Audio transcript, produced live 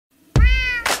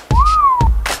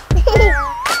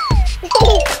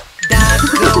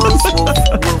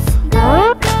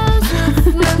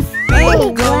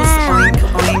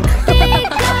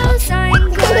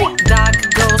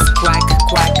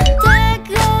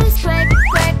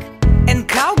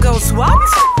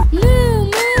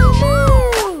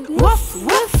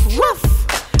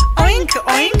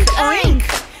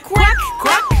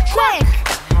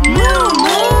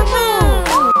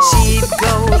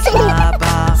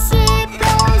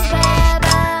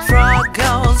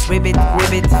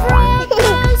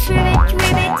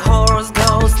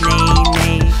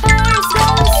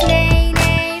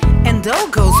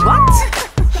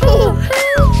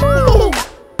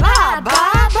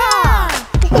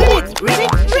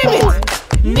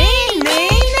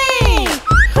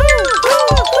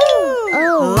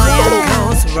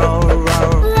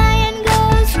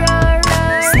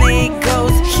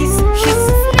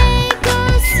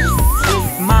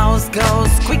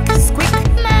goes squeak, squeak.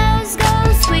 Mouse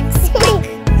goes squeak, squeak.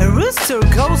 A rooster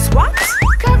goes what?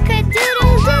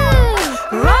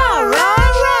 Cock-a-doodle-doo. Roar, roar,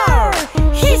 roar.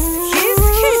 Hiss, hiss,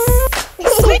 hiss.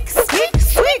 Squeak, squeak,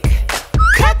 squeak.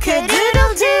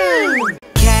 Cock-a-doodle-doo.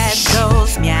 Cat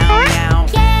goes meow, meow.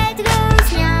 Cat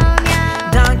goes meow,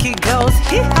 meow. Donkey goes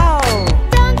hee-haw.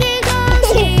 Donkey goes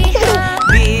hee-haw.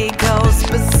 Bee goes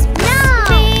buzz, buzz.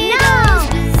 Bee goes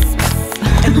bzz,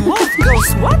 bzz. And wolf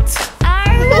goes what?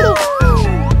 Arr-woo.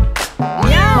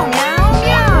 Meow, meow,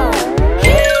 meow.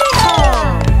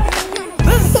 Hee-haw.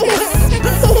 Buzz, buzz,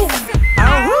 buzz.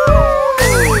 Arr-woo.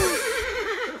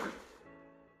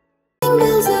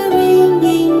 Bells are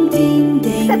ringing, ding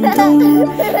ding dong,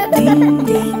 ding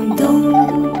ding dong.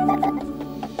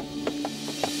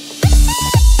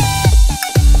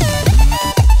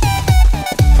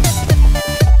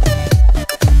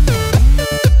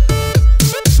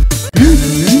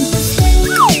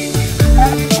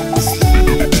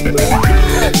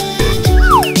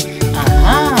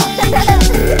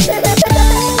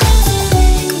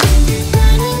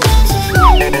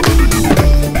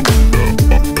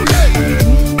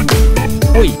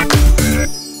 Oi.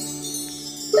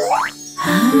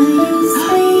 Are you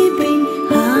sleeping?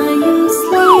 Are you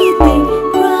sleeping?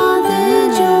 Brother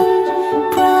John,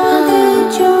 Brother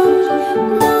John.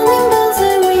 Morning bells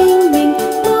are ringing,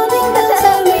 morning bells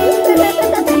are ringing.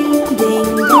 Ding ding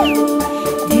dong,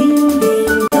 ding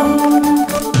ding dong.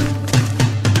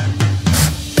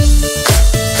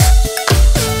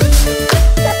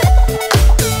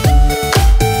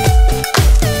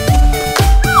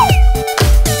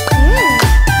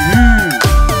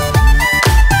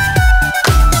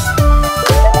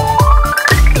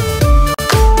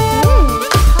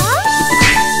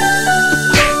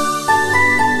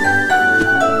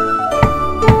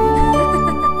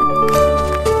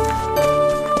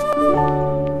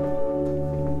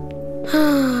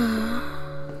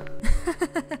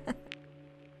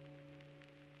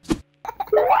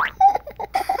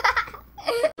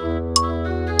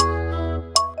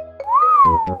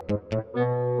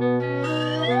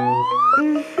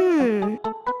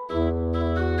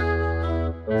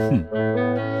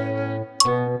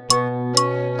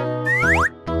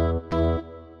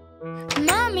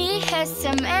 Mommy has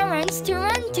some errands to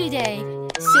run today,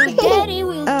 so Daddy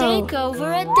will take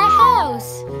over at the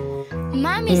house.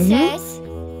 Mommy says,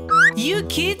 You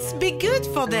kids be good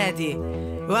for Daddy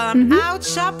while I'm out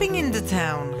shopping in the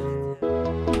town.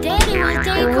 Daddy will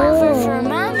take over for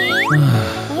Mommy.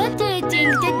 What do you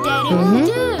think that Daddy will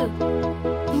do?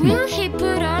 Will he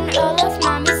put on all of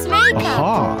Mommy's makeup?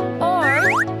 Or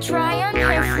try on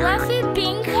her fluffy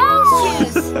pink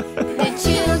house shoes? The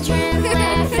children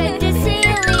laugh at the silly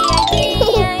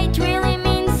idea. It really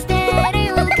means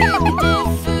Daddy will cook the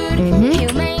food.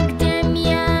 He'll make them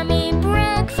yummy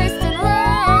breakfast and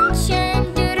lunch and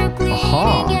do the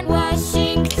cleaning and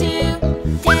washing too.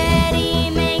 Daddy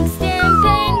makes them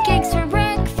pancakes for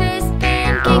breakfast,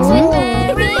 pancakes with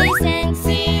berries and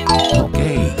cereal.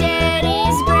 Okay.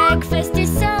 Daddy's breakfast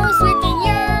is so sweet and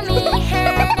yummy.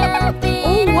 Hannah,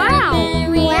 Peter,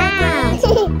 and Mary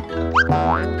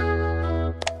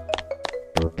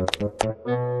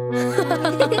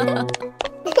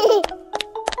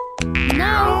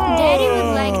Now, Daddy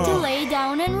would like to lay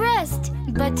down and rest,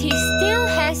 but he still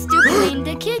has to clean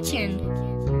the kitchen.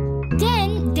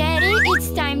 Then, Daddy, it's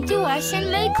time to wash and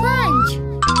make lunch.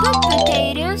 Put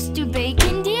potatoes to bake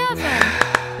in the oven.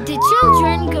 The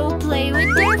children go play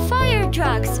with their fire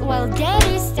trucks while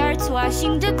Daddy starts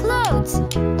washing the clothes.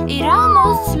 It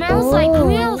almost smells like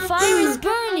real fire is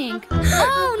burning.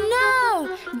 Oh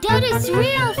no! Daddy's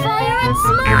real fire and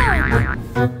smoke!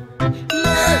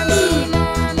 Mommy,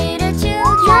 Mommy, the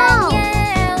children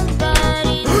yell, but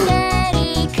it's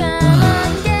Daddy, come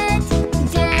on, Dad.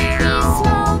 There is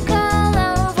smoke all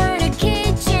over the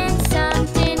kitchen.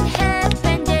 Something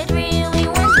happened that really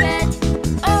went bad.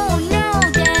 Oh no,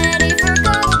 Daddy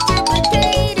forgot the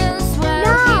potatoes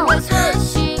while he was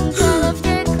washing all of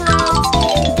the clothes.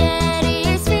 Daddy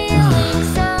is feeling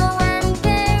so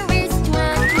embarrassed.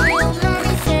 What will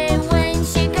Mommy say when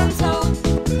she comes home?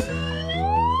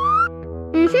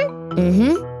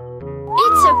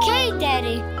 It's okay,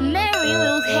 Daddy. Mary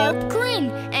will help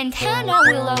clean, and Hannah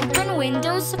will open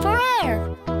windows for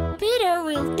air. Peter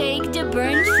will take the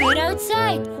burnt food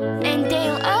outside, and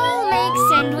they'll all make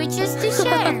sandwiches to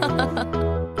share.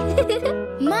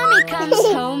 Mommy comes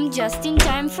home just in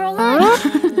time for lunch.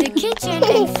 The kitchen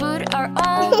and food are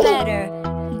all better.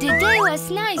 The day was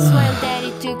nice while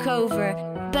Daddy took over,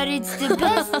 but it's the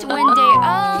best when they're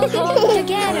all home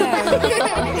together.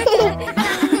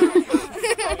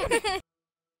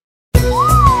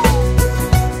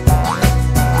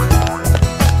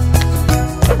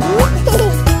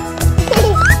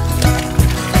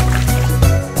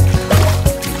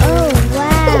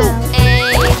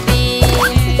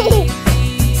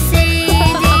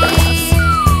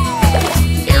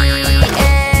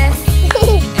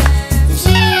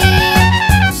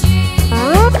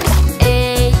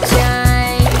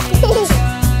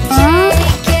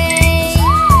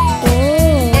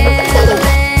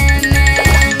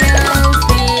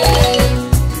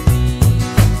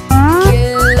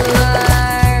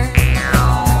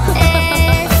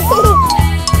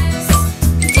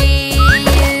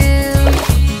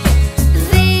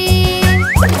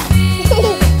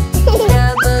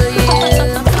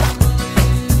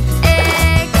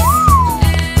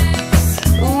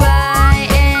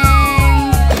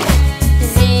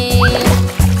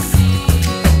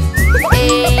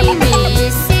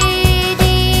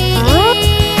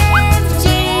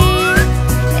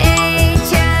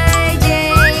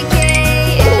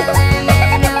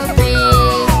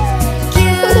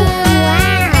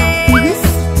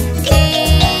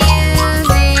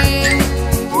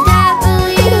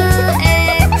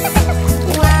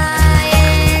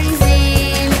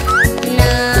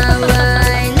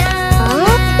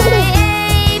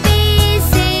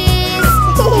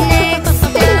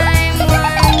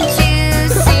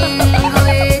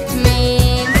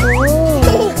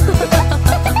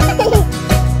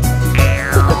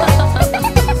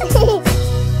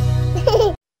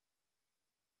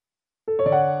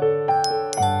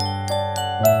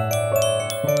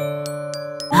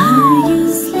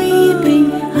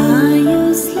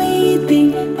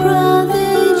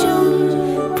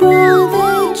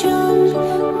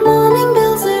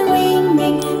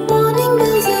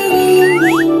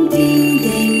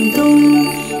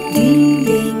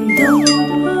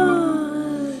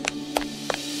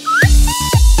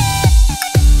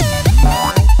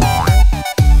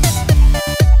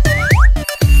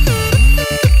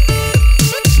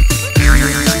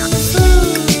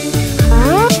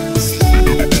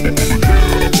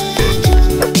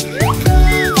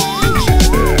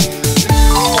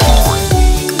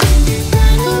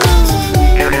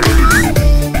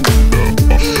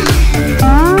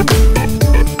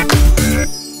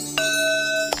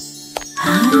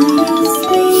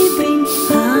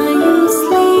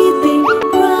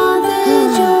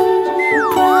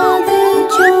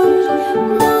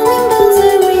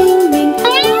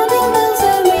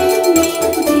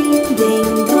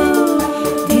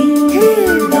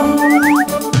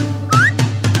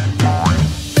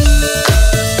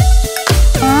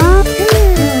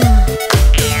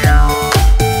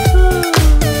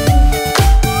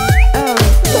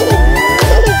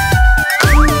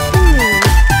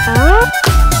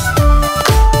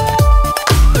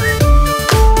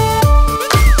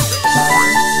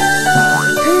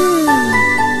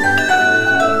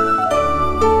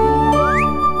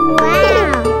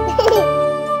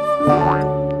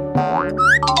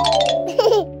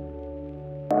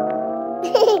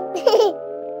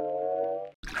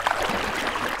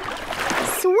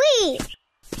 please.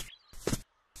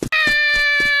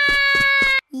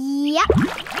 Yep.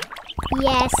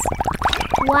 Yes.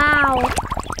 Wow.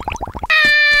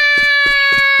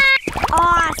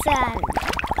 Awesome.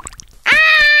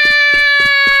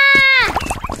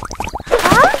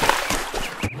 Huh?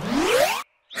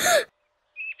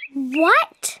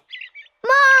 What?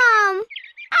 Mom!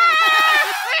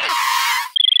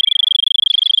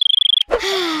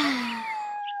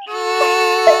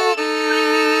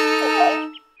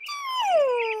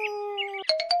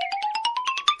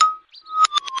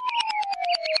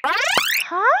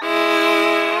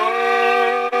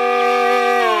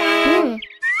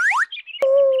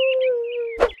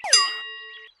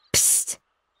 Psst.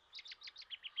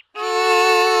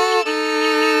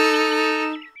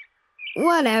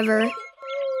 Whatever.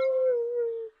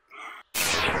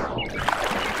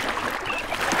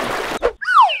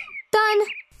 Done.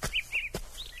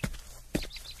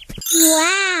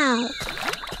 Wow.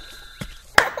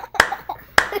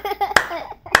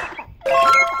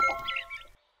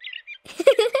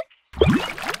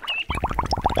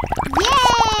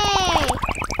 Yay!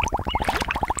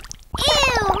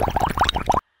 Ew!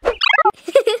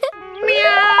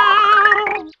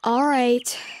 All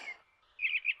right.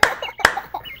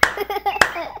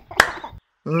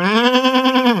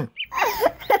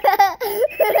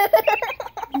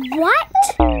 What?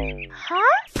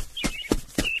 Huh?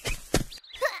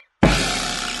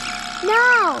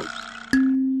 No!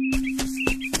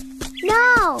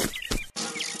 No!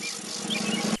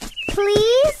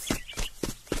 Please?